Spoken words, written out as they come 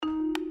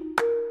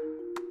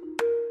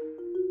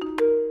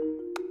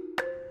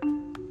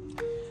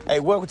Hey,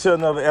 welcome to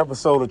another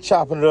episode of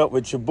Chopping It Up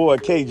with your boy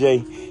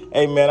KJ.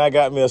 Hey man, I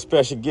got me a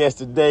special guest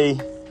today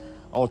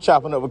on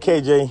Chopping Up with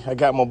KJ. I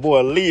got my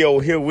boy Leo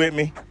here with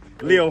me.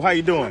 Leo, how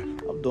you doing?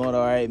 I'm doing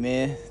all right,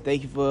 man.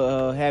 Thank you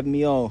for having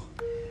me on.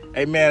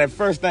 Hey man, the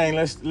first thing,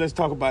 let's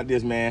talk about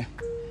this, man.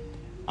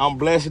 I'm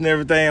blessed and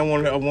everything.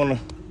 I wanna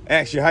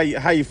ask you how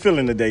you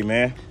feeling today,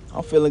 man?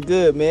 I'm feeling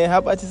good, man. How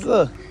about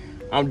yourself?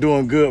 I'm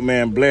doing good,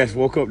 man. Blessed.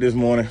 Woke up this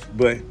morning,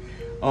 but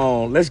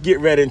let's get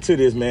right into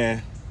this,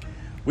 man.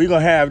 We're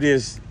going to have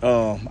this,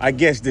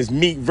 this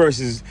meat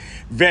versus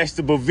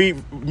vegetable,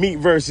 meat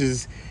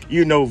versus,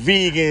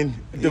 vegan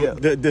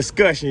the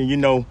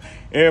discussion.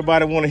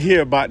 Everybody want to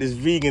hear about this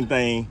vegan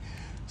thing.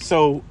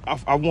 So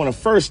I want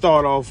to first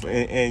start off,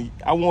 and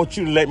I want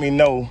you to let me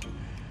know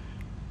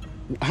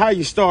how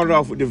you started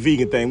off with the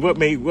vegan thing. What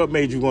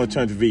made you want to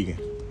turn to vegan?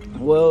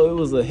 Well, it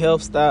was a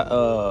health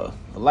style,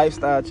 a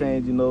lifestyle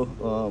change,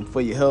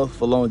 for your health,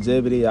 for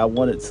longevity. I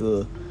wanted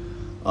to...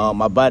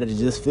 my body to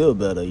just feel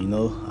better,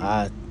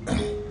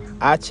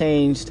 I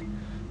changed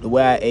the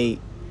way I ate.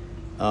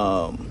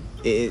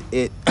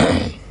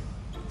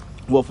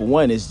 Well, for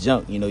one, it's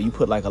junk. You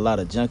put like a lot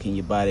of junk in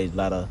your body, a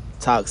lot of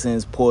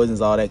toxins,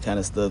 poisons, all that kind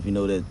of stuff.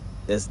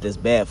 That's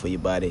bad for your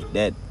body.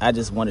 That I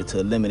just wanted to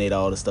eliminate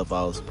all the stuff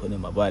I was putting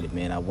in my body,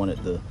 man. I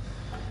wanted to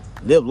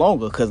live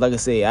longer because, like I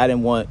said, I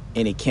didn't want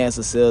any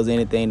cancer cells,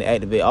 anything to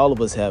activate. All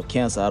of us have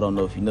cancer. I don't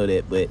know if you know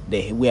that, but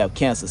we have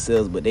cancer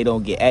cells, but they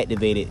don't get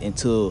activated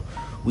until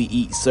we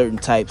eat certain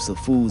types of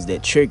foods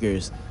that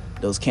triggers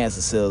those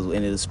cancer cells,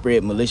 and it'll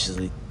spread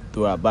maliciously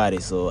through our body.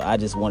 So I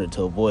just wanted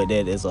to avoid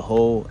that as a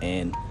whole,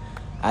 and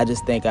I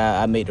just think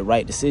I made the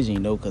right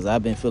decision, because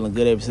I've been feeling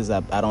good ever since.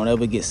 I don't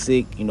ever get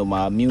sick.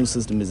 My immune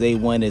system is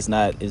A1. It's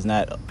not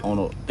on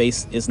a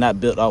base. It's not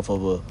built off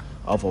of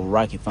a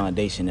rocky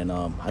foundation, and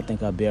I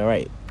think I'll be all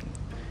right.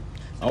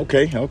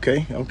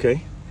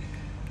 Okay.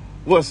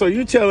 Well, so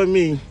you telling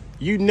me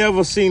you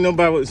never seen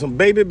nobody with some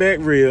baby back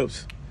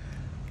ribs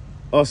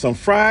or some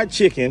fried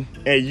chicken,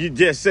 and you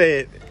just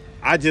said,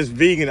 I just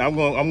vegan, I'm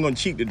gonna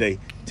cheat today.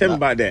 Tell me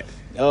about that.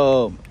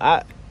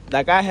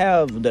 I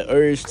have the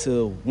urge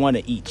to want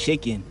to eat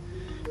chicken,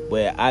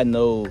 but I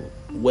know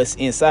what's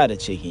inside the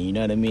chicken, you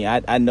know what I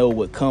mean? I know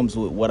what comes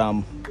with what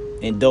I'm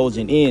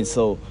indulging in,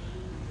 so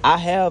I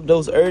have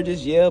those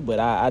urges, but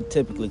I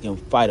typically can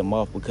fight them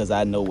off because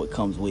I know what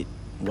comes with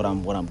what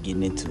I'm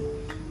getting into.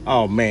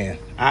 Oh man,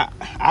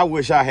 I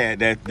wish I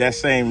had that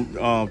same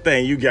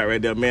thing you got right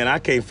there, man. I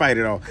can't fight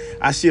it all.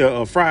 I see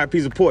a fried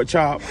piece of pork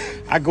chop.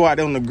 I go out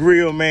there on the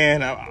grill,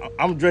 man.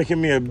 I'm drinking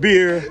me a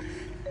beer,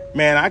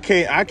 man. I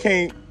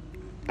can't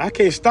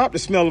stop the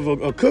smell of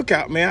a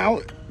cookout, man. How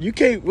I'm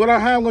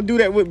gonna do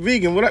that with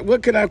vegan?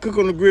 What can I cook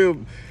on the grill?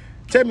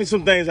 Tell me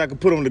some things I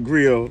could put on the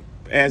grill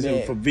as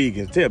in for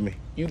vegans. Tell me.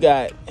 You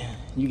got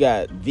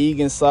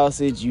vegan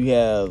sausage. You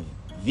have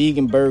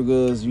vegan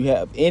burgers. You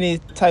have any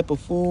type of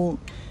food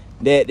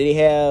that they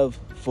have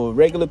for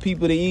regular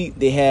people to eat.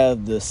 They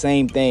have the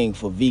same thing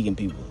for vegan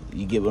people.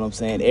 You get what I'm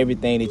saying?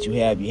 Everything that you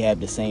have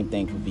the same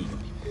thing for vegan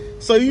people.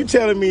 So you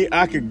telling me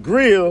I could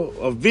grill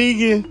a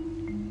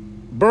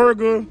vegan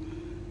burger?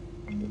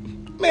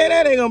 Man,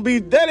 that ain't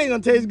gonna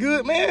taste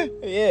good, man.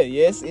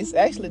 Yes, it's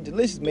actually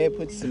delicious, man.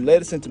 Put some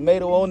lettuce and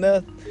tomato on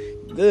there.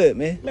 Good,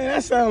 man. Man,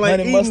 that sound like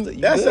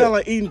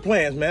like eating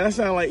plants, man. That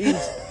sound like eating.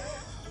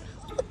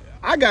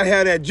 I gotta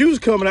have that juice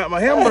coming out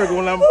my hamburger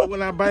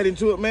when I bite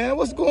into it, man.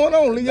 What's going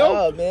on, Leo?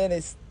 Oh man,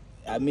 it's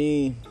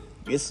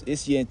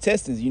your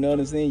intestines. You know what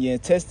I'm saying? Your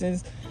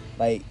intestines,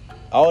 like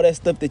all that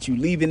stuff that you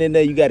leaving in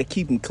there, you got to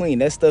keep them clean.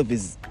 That stuff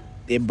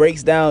it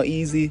breaks down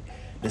easy.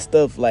 The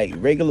stuff like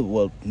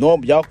normal,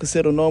 y'all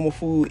consider normal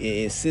food,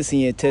 it sits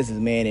in your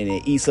intestines, man, and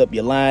it eats up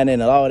your lining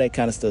and all that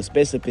kind of stuff.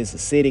 Especially if it's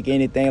acidic,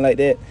 anything like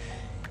that.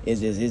 It's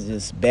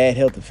just bad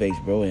health effects,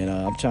 bro. And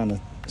I'm trying to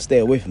stay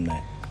away from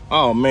that.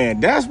 Oh man,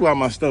 that's why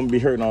my stomach be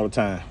hurting all the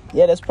time.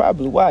 Yeah, that's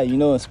probably why.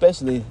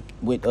 Especially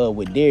with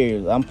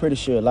dairy. I'm pretty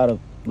sure a lot of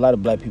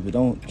black people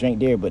don't drink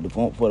dairy, but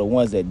for the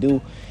ones that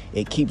do,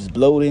 it keeps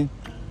bloating.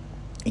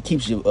 It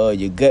keeps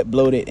your gut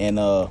bloated, and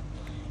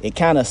it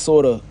kind of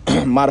sort of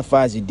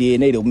modifies your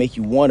DNA to make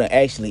you want to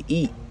actually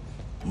eat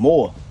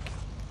more.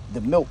 The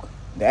milk,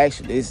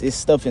 it's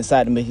stuff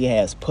inside the milk. It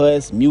has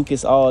pus,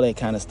 mucus, all that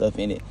kind of stuff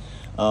in it.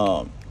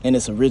 In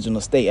its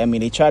original state. I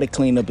mean, they try to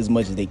clean up as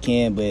much as they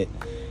can, but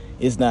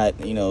it's not,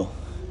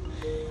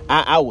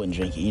 I wouldn't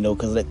drink it,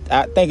 because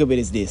I think of it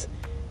as this.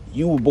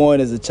 You were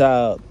born as a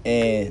child,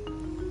 and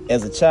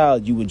as a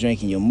child, you were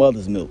drinking your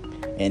mother's milk,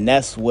 and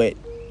that's what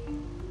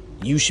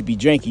you should be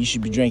drinking. You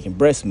should be drinking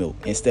breast milk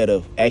instead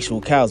of actual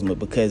cow's milk,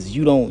 because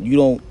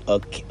an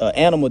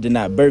animal did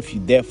not birth you,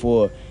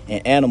 therefore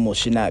an animal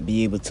should not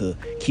be able to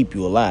keep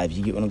you alive.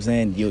 You get what I'm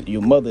saying?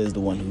 Your mother is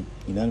the one who,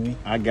 you know what I mean?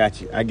 I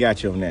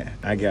got you on that.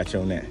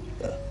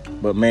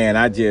 But man,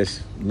 I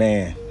just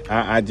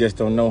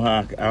don't know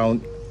how.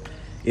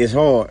 It's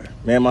hard,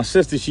 man. My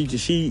sister,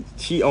 she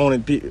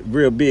owned it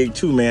real big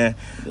too, man.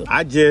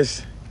 I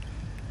ate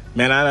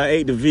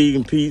the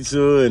vegan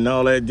pizza and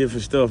all that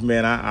different stuff,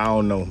 man. I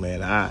don't know,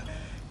 man.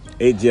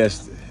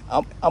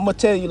 I'm gonna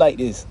tell you like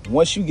this.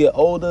 Once you get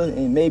older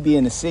and maybe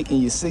in your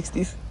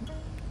 60s,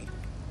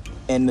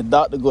 and the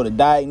doctor go to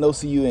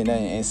diagnose you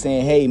and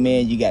saying, hey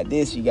man, you got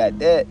this, you got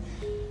that.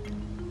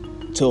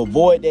 To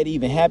avoid that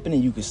even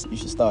happening, you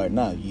should start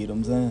now. You know what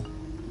I'm saying?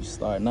 You should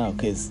start now,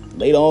 because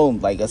later on,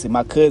 like I said,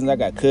 I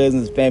got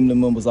cousins, family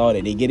members, all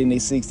that. They get in their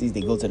 60s,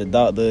 they go to the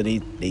doctor.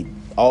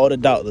 All the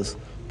doctors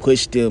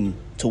push them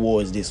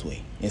towards this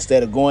way.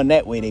 Instead of going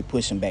that way, they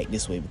push them back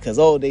this way because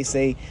they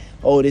say,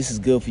 this is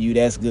good for you,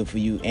 that's good for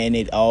you, and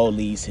it all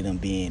leads to them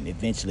being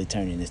eventually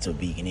turning into a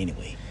vegan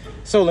anyway.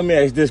 So let me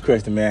ask this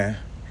question, man.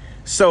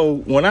 So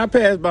when I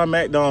pass by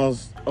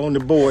McDonald's on the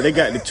board, they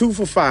got the 2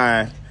 for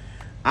 $5.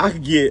 I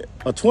could get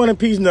a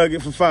 20-piece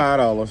nugget for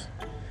 $5,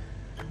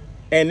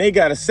 and they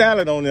got a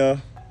salad on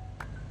there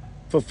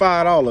for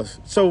 $5.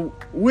 So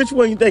which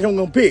one you think I'm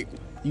gonna pick?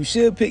 You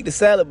should pick the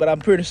salad, but I'm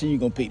pretty sure you're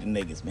gonna pick the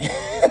nuggets, man.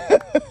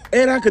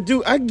 And I could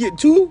get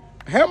 2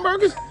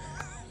 hamburgers,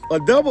 a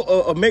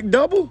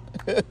McDouble,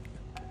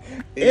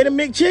 and a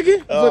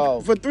McChicken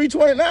for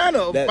 $3.29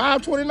 or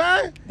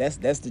 $5.29.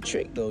 That's the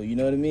trick, though. You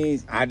know what I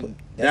mean?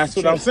 That's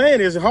what I'm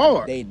saying. It's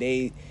hard.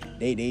 They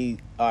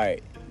all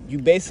right. You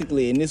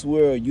basically, in this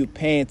world, you're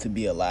paying to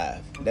be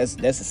alive. That's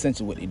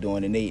essentially what they're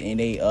doing, and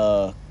they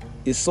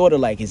it's sort of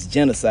like it's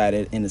genocide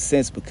in a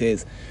sense,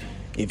 because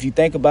if you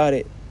think about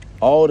it,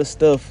 all the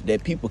stuff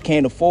that people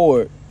can't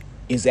afford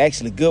is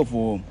actually good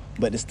for them,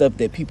 but the stuff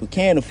that people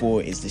can't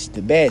afford is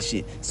the bad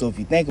shit. So if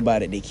you think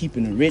about it, they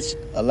keeping the rich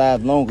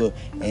alive longer,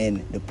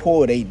 and the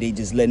poor, they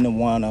just letting them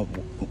wind up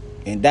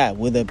and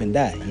wither up and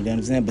die. You know what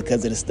I'm saying?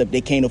 Because of the stuff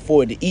they can't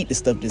afford to eat, the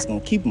stuff that's gonna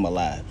keep them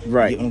alive.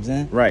 Right. You know what I'm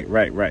saying? Right.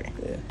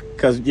 Yeah.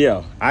 Cause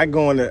I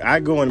go in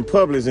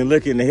Publix and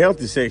look in the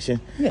healthy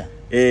section. Yeah.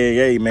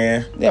 Hey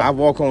man, I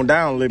walk on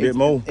down a little bit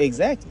more.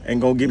 Exactly.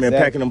 And go get me a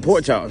pack of them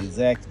pork chops.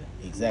 Exactly.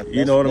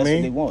 You know what I mean? That's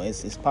what they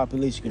want. It's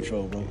population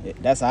control, bro.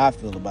 That's how I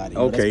feel about it.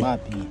 Okay. That's my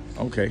opinion.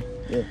 Okay.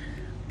 Yeah.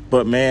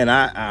 But man,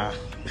 I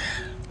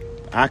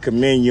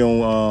commend you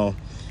on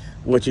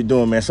what you're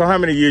doing, man. So how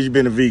many years you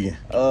been a vegan?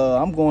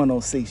 I'm going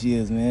on 6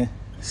 years, man.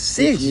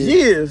 6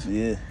 years?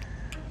 Yeah.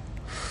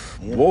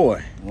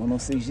 Boy. Going on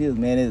 6 years,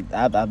 man.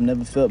 I've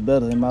never felt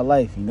better in my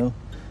life, you know?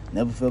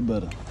 Never felt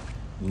better.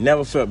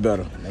 Never felt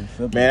better. Never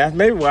felt better. Man, that's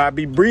maybe why I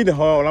be breathing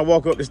hard when I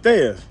walk up the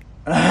stairs.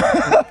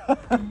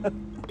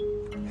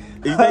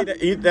 You think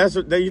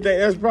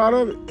that's part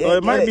of it? Or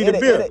it might be the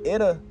beer.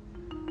 It'll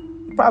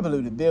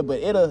probably the beer, but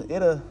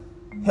it'll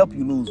help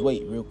you lose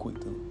weight real quick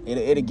though.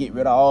 It'll get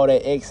rid of all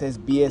that excess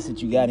BS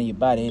that you got in your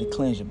body. It'll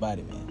cleanse your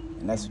body, man.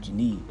 And that's what you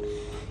need.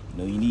 You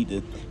know, you need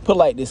to put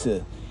like this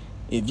here.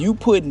 If you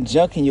putting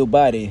junk in your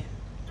body,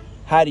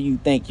 how do you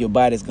think your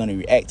body's gonna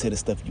react to the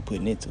stuff you're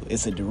putting into it?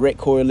 It's a direct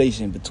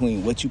correlation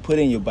between what you put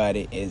in your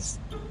body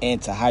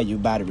and to how your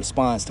body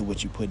responds to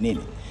what you're putting in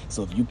it.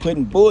 So if you're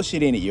putting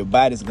bullshit in it, your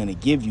body's gonna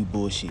give you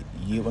bullshit.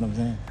 You get what I'm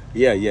saying?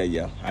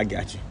 Yeah. I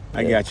got you.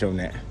 I got you on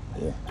that.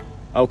 Yeah.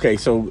 Okay,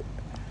 so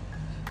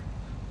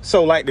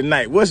like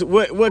tonight,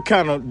 what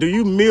kind of, do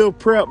you meal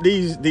prep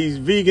these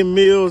vegan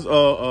meals,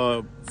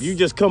 or you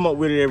just come up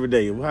with it every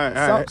day?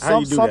 How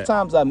you do that?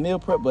 Sometimes I meal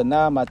prep, but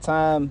now my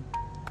time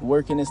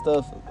working and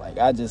stuff, like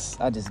I just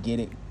get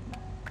it,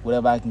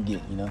 whatever I can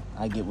get. You know,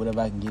 I get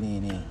whatever I can get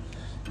in. And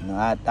you know,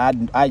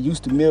 I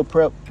used to meal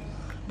prep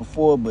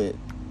before, but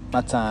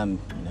my time,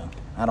 you know,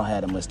 I don't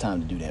have that much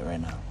time to do that right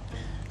now.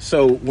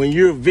 So when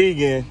you're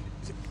vegan,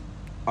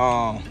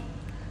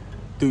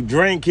 through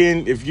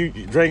drinking, if you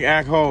drink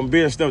alcohol and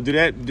beer and stuff, do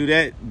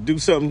that do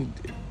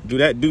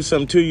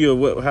something to you, or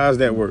what? How's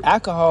that work?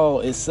 Alcohol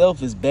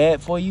itself is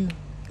bad for you.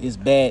 It's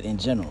bad in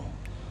general.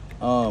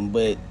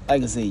 But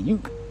like I said,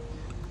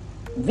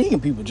 vegan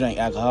people drink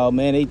alcohol,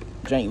 man. They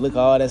drink liquor,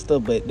 all that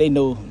stuff, but they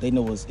know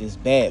it's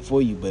bad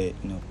for you. But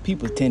you know,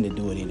 people tend to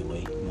do it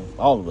anyway. You know,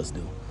 all of us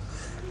do.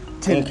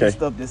 Tend to do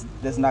stuff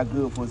that's not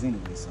good for us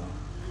anyway. So.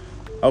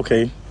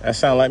 Okay, that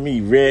sounds like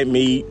me. Red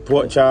meat,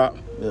 pork chop.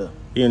 Yeah.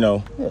 You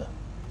know. Yeah.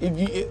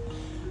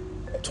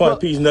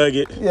 20-piece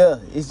nugget. Yeah,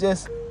 it's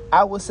just,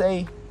 I would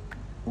say,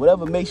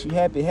 whatever makes you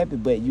happy,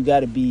 but you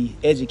got to be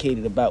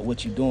educated about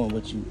what you're doing,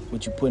 what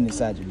you putting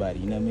inside your body.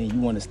 You know what I mean?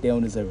 You want to stay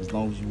on this earth as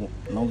long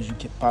as you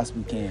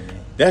possibly can,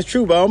 man. That's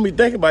true, but I don't be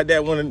thinking about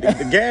that when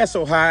the gas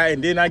so high,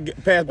 and then I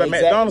pass by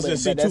McDonald's and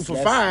see 2 for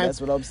 $5.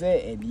 That's what I'm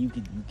saying, and you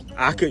could.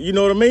 I could, you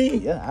know what I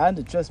mean? Yeah,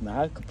 trust me,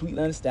 I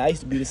completely understand. I used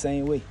to be the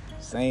same way,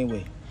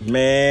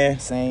 man.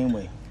 Same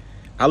way.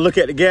 I look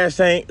at the gas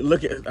tank,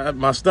 look at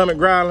my stomach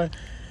growling.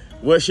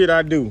 What should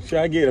I do? Should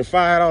I get a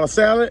 $5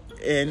 salad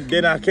and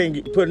then I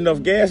can't put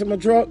enough gas in my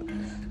truck?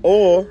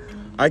 Or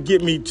I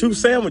get me 2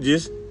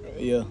 sandwiches.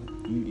 Yeah.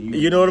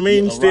 You know what I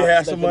mean? Still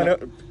have some money.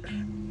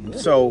 Yeah.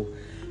 So,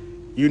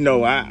 you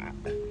know, I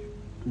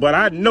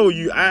know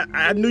you.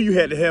 I knew you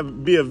had to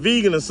be a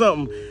vegan or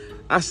something.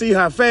 I see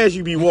how fast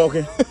you be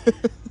walking.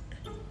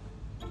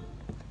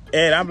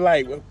 And I'm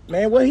like,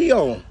 man, what he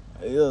on?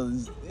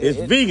 It's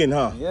vegan,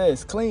 huh? Yeah,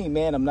 it's clean,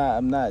 man. I'm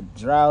not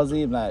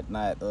drowsy. I'm not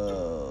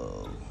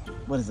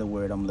what is the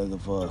word I'm looking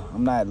for?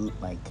 I'm not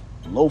like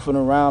loafing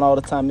around all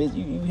the time.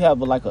 You have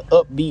like a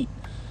upbeat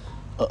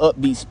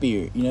upbeat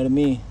spirit. You know what I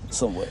mean?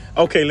 Somewhat.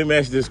 Okay, let me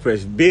ask you this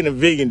question: being a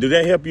vegan, do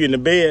that help you in the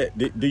bed?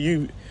 Do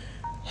you?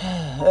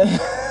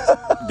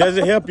 Does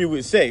it help you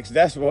with sex?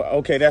 That's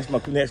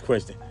my next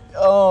question.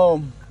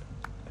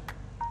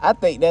 I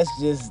think that's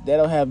just that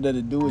don't have nothing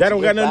to do with that.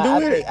 Don't got nothing to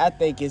do with it. I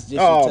think it's just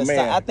oh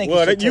man. I think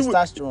it's your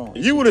testosterone.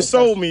 You would have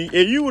sold me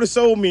if you would have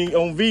sold me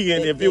on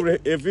vegan if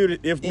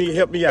it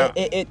helped me out.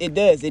 It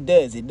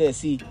does.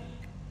 See,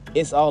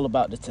 it's all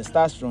about the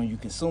testosterone you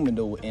consuming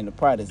though in the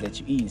products that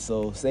you eat.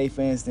 So say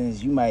for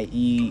instance you might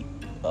eat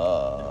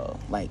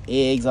like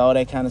eggs, all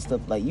that kind of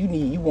stuff. Like you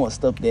want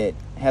stuff that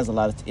has a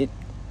lot of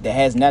that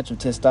has natural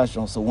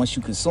testosterone. So once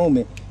you consume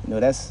it, you know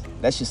that's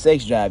your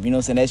sex drive. You know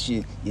what I'm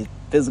saying? That's your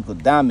physical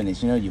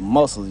dominance. You know, your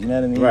muscles. You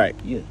know what I mean? Right.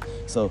 Yeah.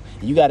 So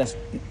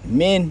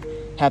men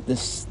have to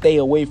stay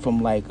away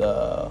from like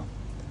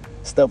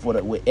stuff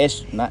with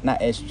estrogen,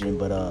 not estrogen,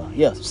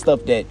 but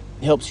stuff that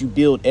helps you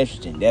build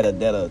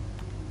estrogen.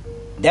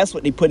 That's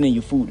what they put in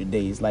your food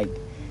today. It's like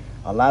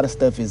a lot of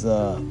stuff is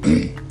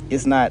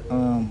it's not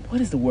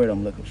what is the word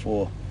I'm looking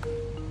for?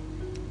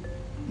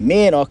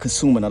 Men are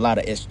consuming a lot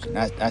of estrogen.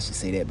 I should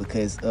say that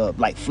because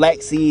like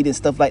flaxseed and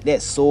stuff like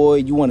that, soy,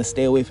 you want to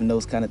stay away from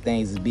those kind of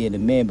things as being a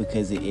man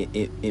because it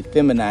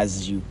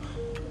feminizes you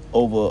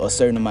over a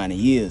certain amount of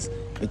years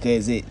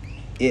because it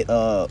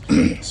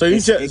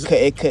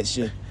cuts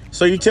you.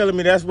 So you telling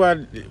me that's why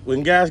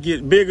when guys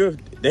get bigger,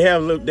 they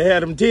have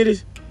them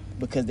titties?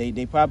 Because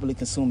they probably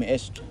consuming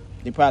estrogen.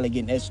 They probably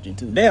getting estrogen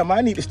too. Damn,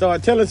 I need to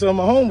start telling some of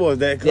my homeboys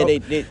that.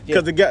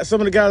 Because some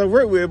of the guys I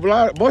work with, a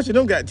bunch of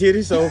them got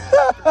titties, so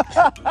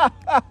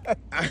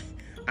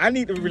I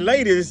need to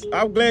relay this.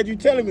 I'm glad you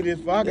telling me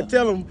this, for I can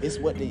tell them. It's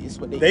what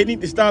they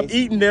need to stop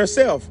eating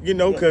themselves, you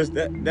know, because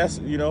that's,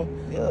 you know.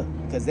 Yeah,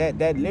 because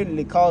that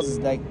literally causes,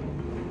 like,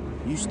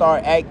 you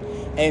start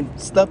and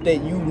stuff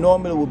that you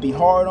normally would be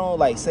hard on,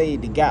 like say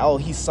the guy,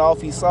 he's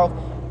soft,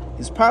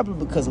 it's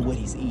probably because of what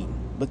he's eating.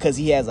 Because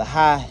he has a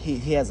higher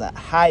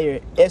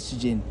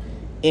estrogen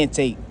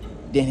intake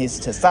than his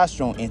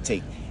testosterone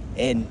intake,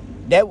 and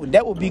that would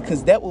be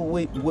because that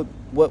would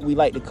what we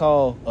like to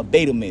call a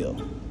beta male,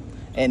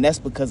 and that's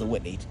because of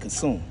what they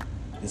consume.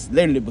 It's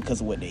literally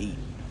because of what they eat.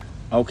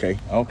 Okay.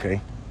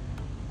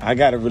 I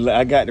got to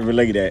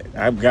relay that.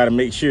 I've got to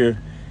make sure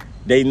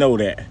they know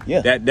that.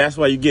 Yeah. That's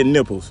why you get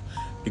nipples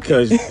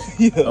because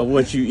of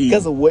what you eat.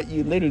 Because of what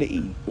you literally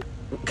eat.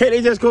 Can't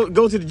they just go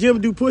to the gym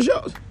and do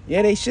push-ups?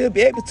 Yeah, they should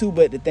be able to,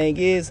 but the thing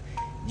is,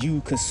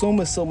 you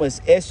consuming so much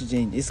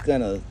estrogen, it's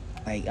gonna,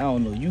 like, I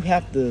don't know, you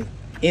have to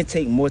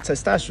intake more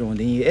testosterone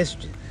than your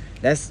estrogen.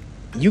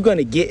 You're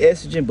gonna get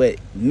estrogen, but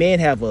men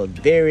have a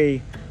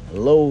very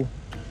low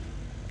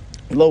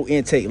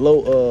intake,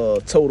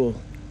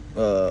 total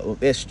of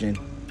estrogen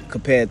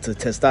compared to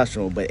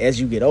testosterone. But as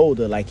you get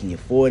older, like in your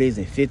 40s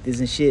and 50s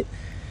and shit,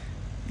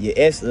 your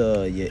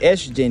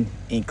estrogen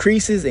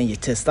increases and your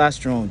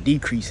testosterone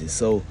decreases.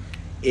 So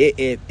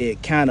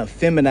it kind of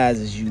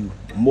feminizes you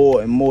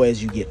more and more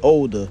as you get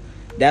older.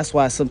 That's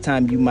why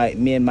sometimes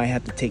men might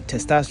have to take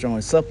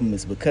testosterone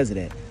supplements because of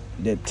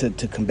that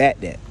to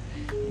combat that.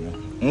 You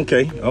know?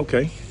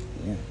 Okay.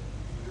 Yeah.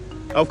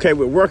 Okay,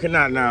 with working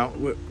out now,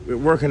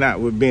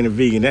 with being a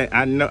vegan, that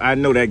I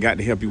know that got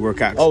to help you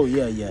work out. Oh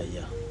yeah.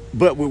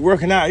 But with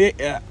working out,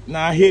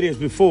 now I hear this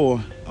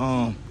before.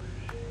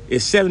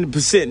 It's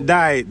 70%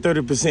 diet,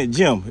 30%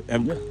 gym.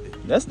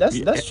 Yeah,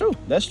 that's true.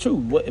 That's true.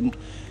 What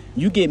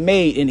you get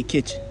made in the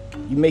kitchen,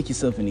 you make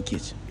yourself in the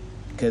kitchen.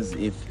 Because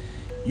if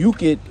you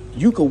could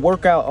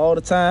work out all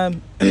the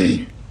time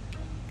and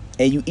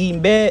you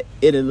eating bad,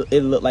 it'll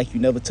look like you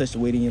never touched a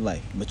weight in your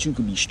life. But you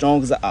could be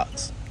strong as an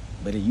ox,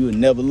 but you will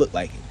never look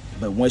like it.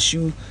 But once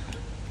you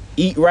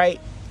eat right,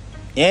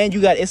 and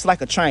it's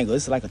like a triangle.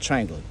 It's like a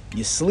triangle.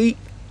 You sleep,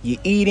 you're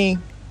eating,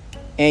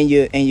 and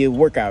your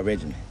workout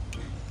regimen.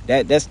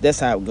 That's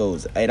how it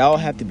goes. It all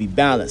have to be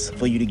balanced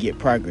for you to get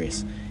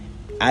progress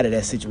out of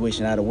that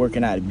situation, out of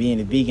working out, being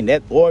a vegan,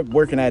 or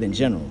working out in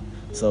general.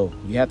 So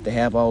you have to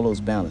have all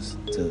those balance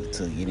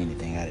to get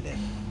anything out of that.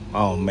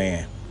 Oh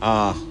man,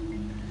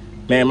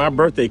 man, my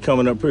birthday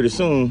coming up pretty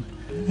soon.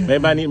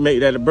 Maybe I need to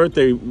make that a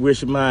birthday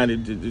wish of mine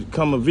to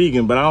become a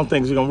vegan, but I don't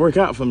think it's gonna work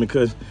out for me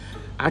because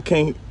I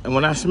can't.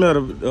 When I smell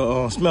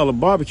the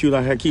barbecue,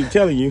 like I keep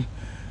telling you,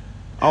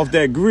 off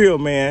that grill,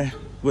 man,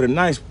 with a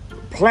nice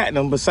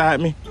platinum beside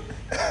me,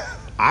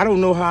 I don't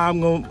know how I'm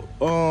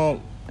gonna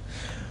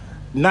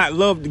not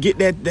love to get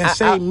that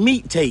same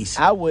meat taste.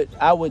 I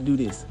would do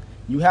this.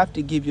 You have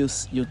to give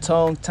your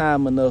tongue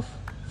time enough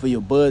for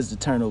your buds to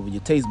turn over,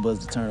 your taste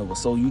buds to turn over.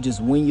 So you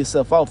just wean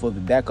yourself off of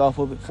it, back off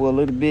of it for a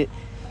little bit,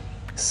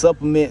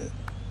 supplement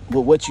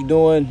with what you're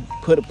doing,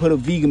 put a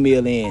vegan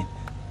meal in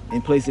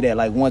place of that,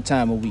 like one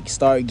time a week.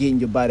 Start getting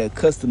your body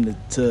accustomed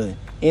to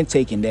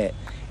intaking that,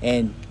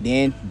 and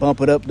then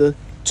bump it up to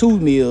 2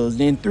 meals,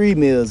 then 3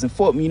 meals, and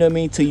 4, you know what I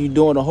mean, till you're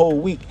doing a whole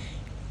week.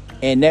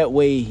 And that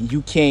way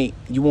you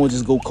won't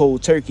just go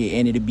cold turkey,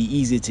 and it'll be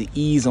easier to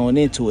ease on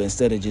into it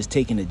instead of just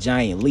taking a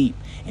giant leap.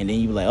 And then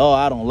you're like, oh,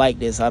 I don't like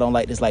this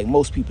like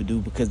most people do,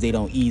 because they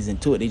don't ease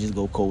into it. They just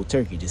go cold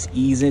turkey. Just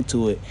ease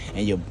into it,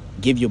 and you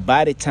give your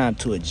body time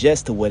to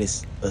adjust to what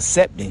it's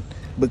accepting,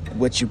 but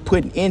what you're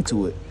putting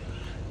into it.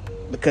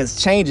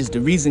 Because change is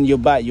the reason your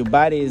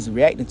body is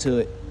reacting to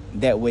it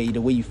that way, the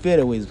way you feel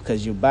that way, is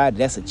because your body,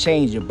 that's a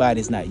change your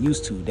body's not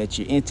used to, that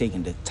you're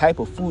intaking, the type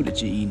of food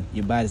that you're eating,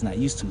 your body's not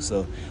used to.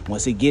 So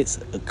once it gets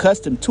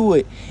accustomed to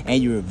it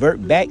and you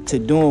revert back to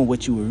doing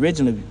what you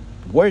originally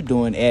were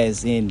doing,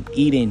 as in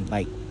eating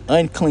like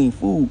unclean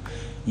food,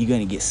 you're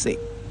gonna get sick.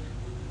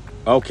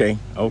 Okay.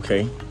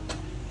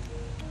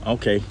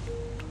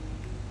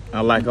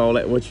 I like all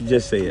that what you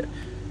just said.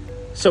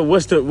 So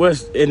what's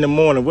in the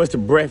morning? What's the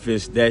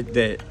breakfast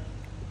that?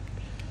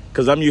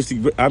 Because I'm used to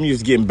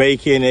getting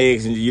bacon,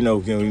 eggs, and you know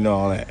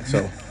all that.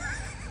 So,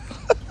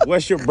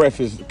 what's your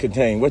breakfast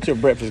contain?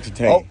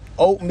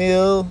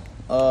 Oatmeal,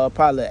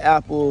 probably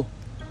apple.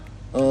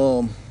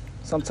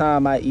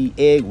 Sometimes I eat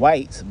egg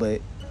whites,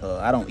 but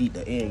I don't eat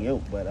the egg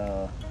yolk.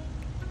 But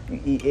we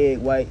eat egg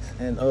whites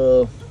and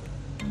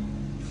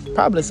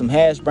probably some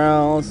hash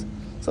browns,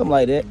 something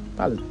like that.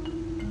 Probably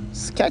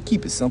gotta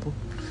keep it simple.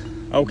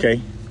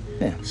 Okay.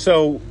 Yeah.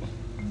 So,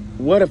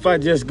 what if I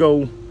just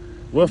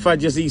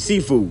eat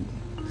seafood?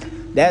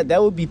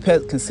 That would be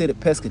considered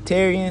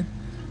pescatarian,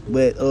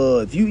 but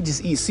if you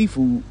just eat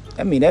seafood,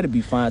 I mean that'd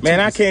be fine. Man,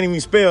 I can't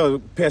even spell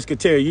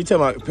pescatarian. You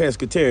talking about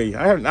pescatarian?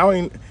 I don't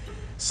even.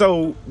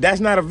 So that's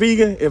not a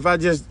vegan. If I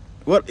just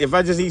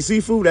eat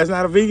seafood, that's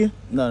not a vegan.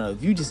 No.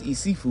 If you just eat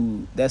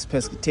seafood, that's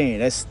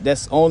pescatarian.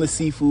 That's only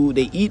seafood.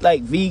 They eat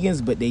like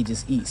vegans, but they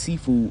just eat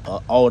seafood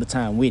all the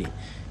time with it.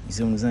 You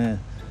see what I'm saying?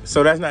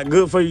 So that's not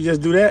good for you.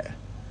 Just do that.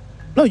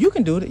 No, you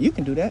can do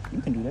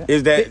that.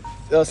 Is that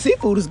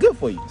seafood is good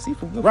for you?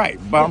 Seafood good right?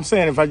 For you. But I'm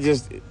saying if I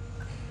just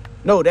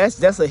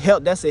that's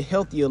a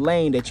healthier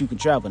lane that you can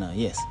travel now.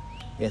 Yes,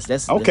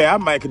 that's okay. I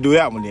might could do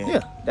that one then.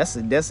 Yeah, that's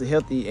a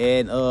healthy,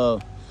 and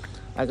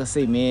like I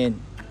say, man,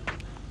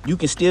 you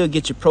can still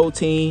get your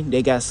protein.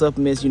 They got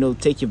supplements,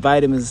 take your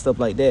vitamins and stuff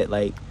like that.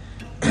 Like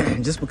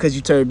just because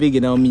you turn bigger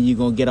don't mean you're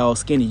gonna get all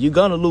skinny. You're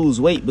gonna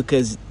lose weight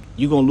because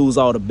you're gonna lose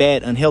all the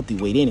bad, unhealthy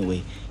weight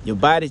anyway. Your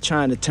body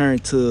trying to turn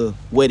to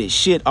what it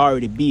should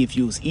already be if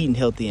you was eating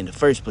healthy in the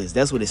first place.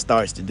 That's what it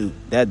starts to do.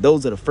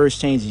 Those are the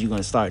first changes you're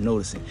going to start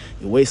noticing.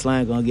 Your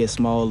waistline going to get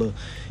smaller.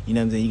 You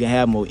know what I'm saying? You're going to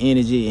have more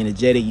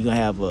energetic. You're going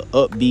to have an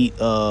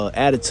upbeat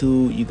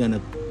attitude. You're going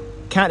to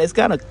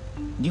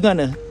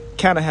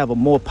kind of have a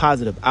more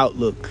positive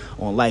outlook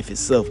on life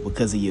itself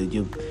because of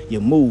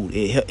your mood.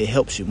 It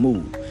helps your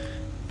mood.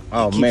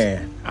 Oh,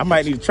 man. I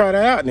might need to try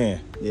that out then.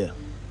 Yeah.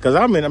 Because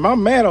I'm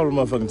mad all the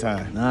motherfucking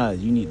time. Nah,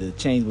 you need to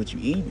change what you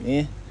eat,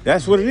 man.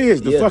 That's what it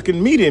is. The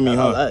fucking meat in me,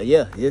 huh?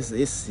 Yeah,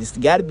 it's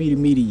got to be the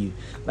meat in you.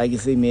 Like you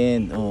say,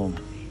 man.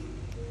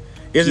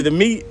 Is it the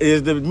meat?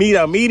 Is the meat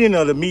I'm eating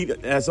or the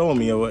meat that's on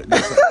me or what?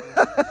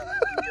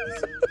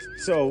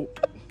 So,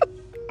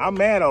 I'm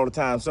mad all the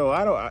time. So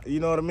I don't. You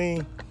know what I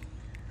mean?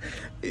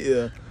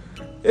 Yeah.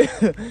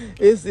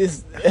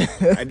 it's.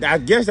 I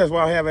guess that's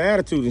why I have an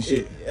attitude and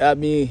shit. I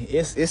mean,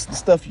 it's the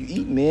stuff you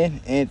eat, man,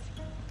 and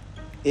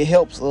it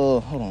helps.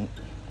 Hold on.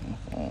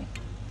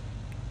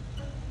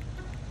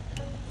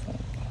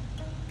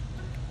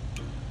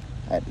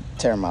 I had to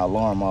turn my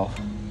alarm off.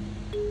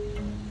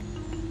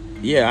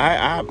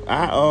 Yeah,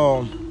 I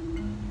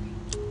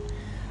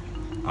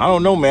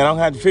don't know, man. I'm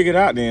gonna have to figure it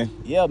out then.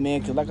 Yeah,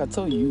 man, because like I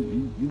told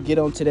you, you get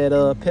onto that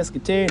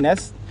pescatarian.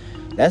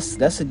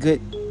 That's a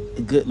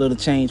good little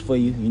change for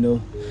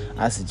you.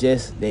 I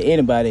suggest that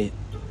anybody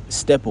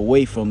step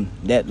away from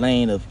that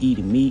lane of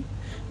eating meat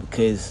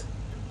because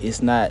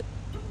it's not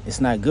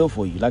good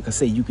for you. Like I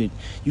say, you could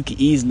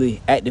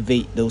easily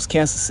activate those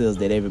cancer cells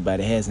that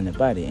everybody has in their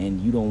body,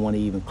 and you don't want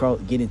to even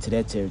get into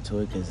that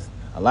territory because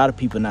a lot of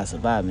people are not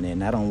surviving that,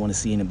 and I don't want to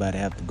see anybody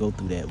have to go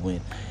through that. When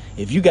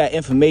if you got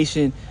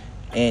information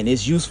and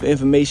it's useful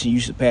information, you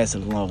should pass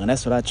it along, and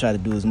that's what I try to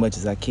do as much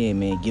as I can,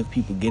 man. Give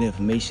people good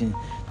information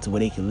to where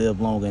they can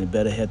live longer and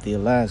better, healthier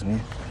lives,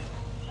 man.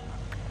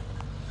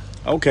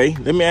 Okay,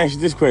 let me ask you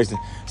this question.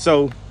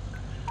 So,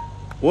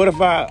 what if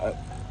I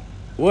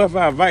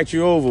invite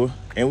you over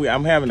and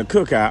I'm having a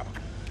cookout,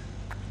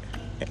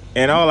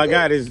 and all I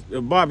got is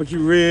barbecue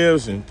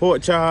ribs and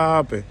pork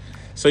chop, and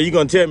so you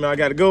gonna tell me I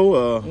gotta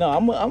go? No,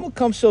 I'm gonna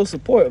come show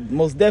support,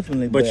 most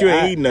definitely. But you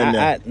ain't eating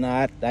nothing.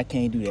 I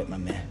can't do that, my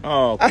man.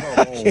 Oh,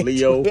 come on,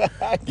 Leo.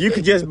 You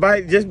could just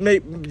bite, just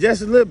make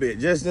just a little bit,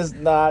 just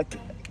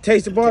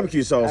taste the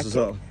barbecue sauce or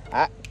something.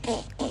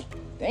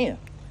 Damn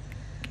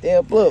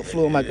blood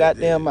flew in my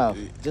goddamn mouth,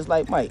 just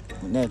like Mike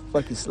when that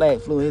fucking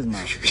slag flew in his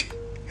mouth.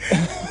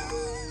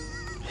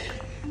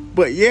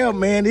 But yeah,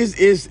 man,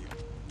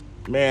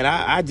 man,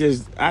 I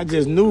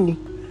just knew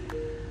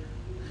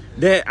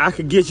that I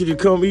could get you to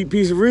come eat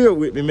piece of rib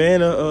with me,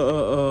 man.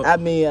 I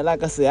mean,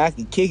 like I said, I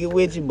can kick it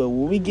with you, but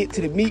when we get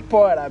to the meat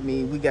part, I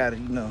mean, we gotta,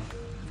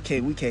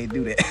 we can't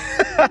do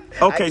that.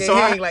 Okay, so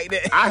I like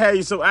that. I have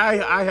you some.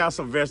 I have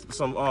some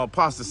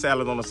pasta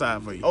salad on the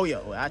side for you. Oh yeah,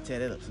 well, I tear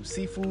that up. Some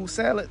seafood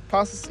salad,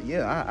 pasta.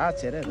 Yeah, I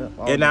tear that up.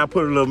 And I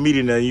put a little meat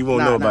in there. You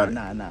won't know about it.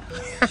 Nah.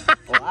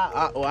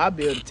 I'll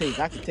be able to taste.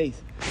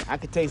 I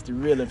can taste the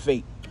real and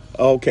fake.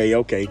 Okay.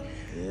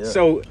 Yeah.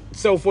 So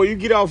before you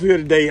get off here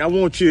today, I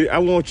want you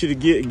to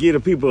give the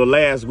people a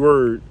last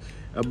word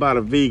about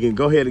a vegan.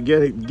 Go ahead and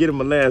get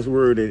them a last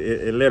word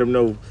and let them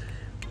know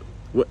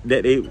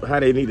how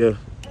they need to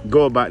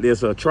go about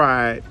this or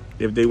try it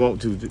if they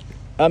want to.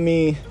 I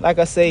mean, like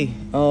I say,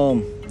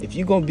 if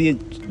you're gonna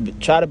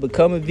try to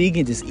become a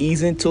vegan, just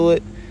ease into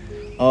it.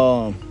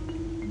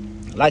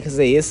 Like I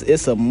say,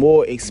 it's a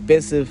more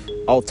expensive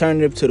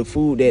alternative to the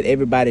food that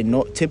everybody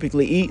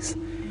typically eats,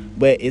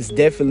 but it's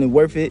definitely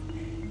worth it.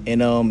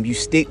 And you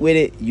stick with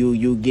it,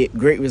 you'll get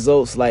great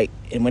results.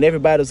 And when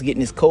everybody was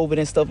getting this COVID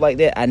and stuff like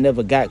that, I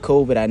never got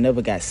COVID, I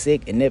never got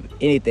sick, and never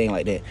anything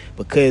like that.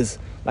 Because,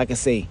 like I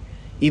say,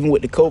 even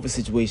with the COVID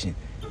situation,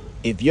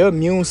 if your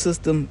immune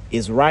system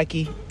is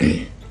rocky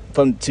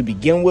to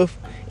begin with,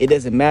 it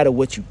doesn't matter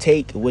what you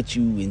take, what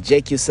you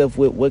inject yourself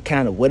with,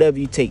 whatever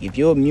you take. If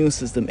your immune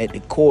system at the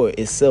core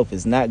itself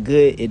is not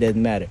good, it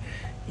doesn't matter.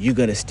 You're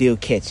gonna still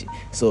catch it.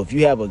 So if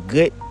you have a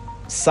good,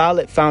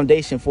 solid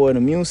foundation for an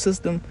immune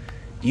system,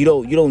 you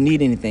don't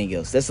need anything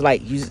else. That's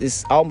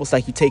it's almost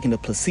like you're taking a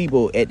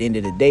placebo at the end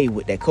of the day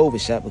with that COVID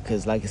shot,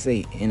 because, like I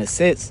say, in a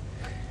sense,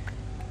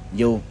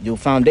 your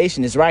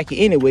foundation is rocky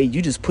anyway.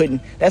 You just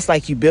that's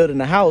like you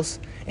building a house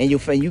and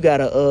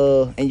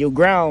and your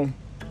ground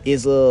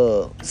is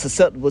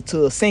susceptible to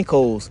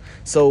sinkholes.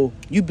 So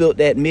you built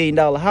that $1 million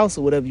house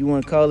or whatever you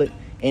want to call it,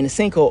 and the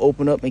sinkhole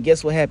open up, and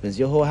guess what happens?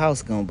 Your whole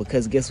house gone,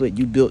 because guess what?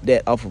 You built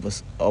that off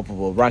of a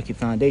rocky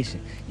foundation.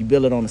 You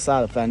build it on a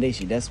solid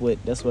foundation. That's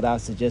what I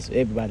suggest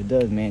everybody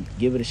does, man.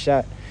 Give it a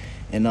shot,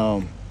 and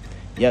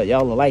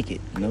y'all will like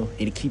it.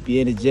 It'll keep you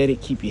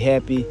energetic, keep you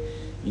happy.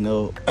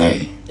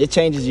 It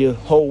changes your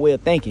whole way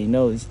of thinking.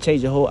 It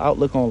changes your whole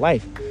outlook on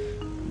life.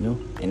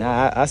 And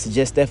I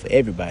suggest that for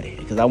everybody,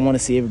 because I want to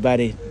see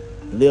everybody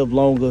live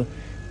longer,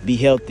 be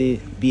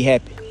healthy, be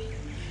happy.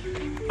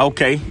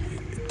 Okay.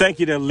 Thank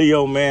you to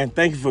Leo, man.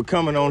 Thank you for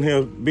coming on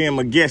here, being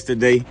my guest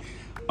today.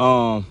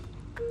 You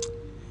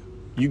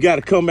got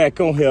to come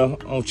back on here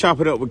on Chop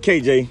It Up with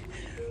KJ.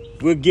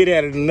 We'll get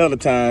at it another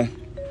time.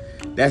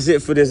 That's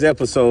it for this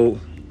episode.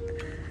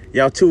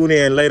 Y'all tune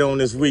in later on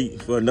this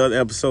week for another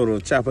episode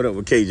of Chop It Up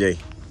with KJ.